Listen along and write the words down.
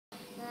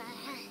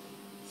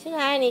新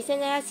来，你现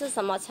在要吃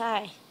什么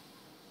菜？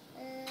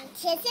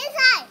铁线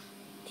菜。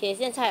铁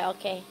线菜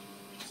 ，OK，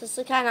 试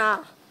试看啊、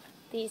哦。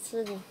第一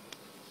次你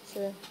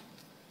吃。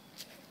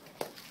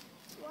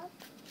我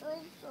为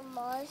什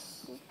么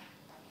是？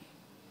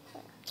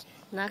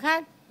拿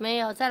看，没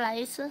有，再来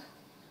一次。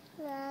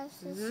那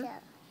是小。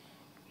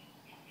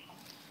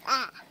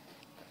啊！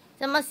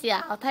这么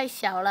小，太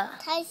小了。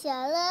太小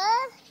了。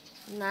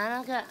拿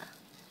那个，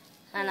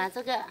拿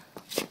这个，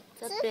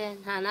这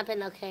边，那边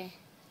OK。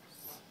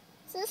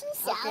这是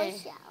小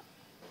小。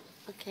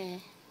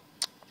OK。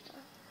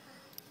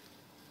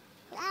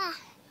啊！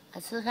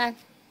来吃吃看。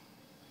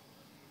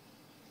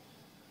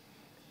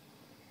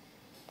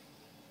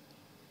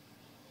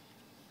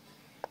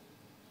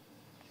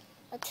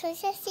我吃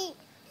下去。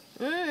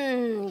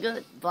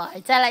Good boy，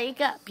 再来一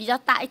个比较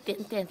大一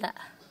点点的，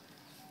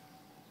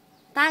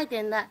大一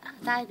点的，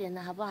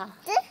好不好？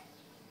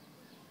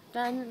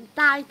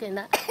大一点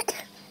的。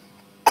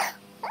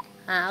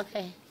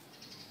OK。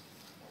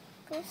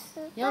不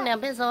是。用2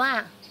边手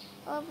啊。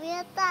我不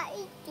要大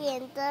一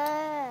点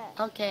的。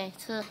OK，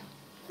 吃。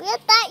不要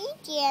大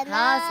一点的。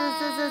好，吃。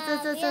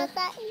不要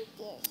大一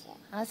点。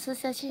好，吃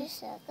下去。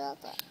小个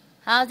的。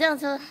好，这样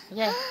吃。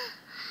OK。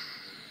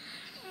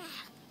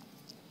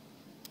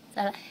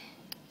再来。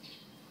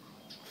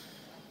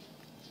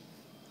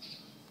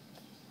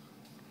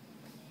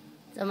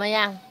怎么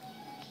样？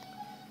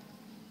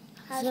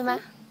好吃吗？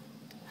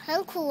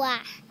很苦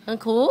啊。很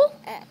苦？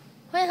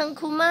会很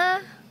苦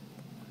吗？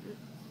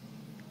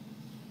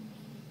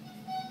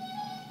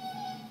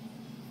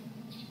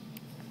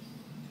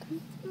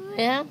怎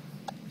么样？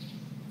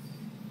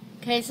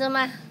可以吃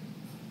吗？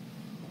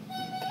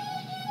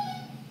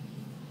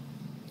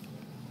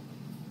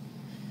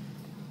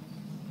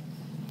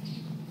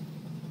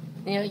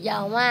你有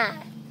咬吗？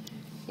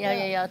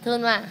有吞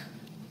吗？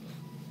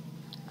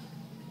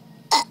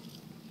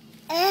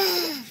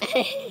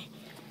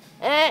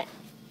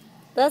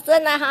得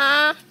胜了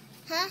哈！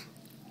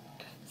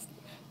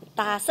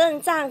打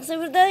胜仗对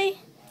不对？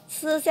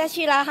吃下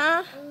去了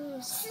哈！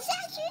吃下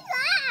去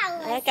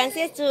了！来，感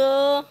谢主！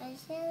感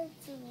谢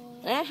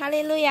主！来，哈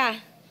利路亚！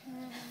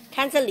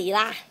看这里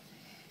啦！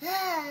哎呀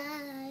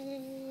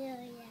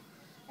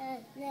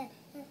呀！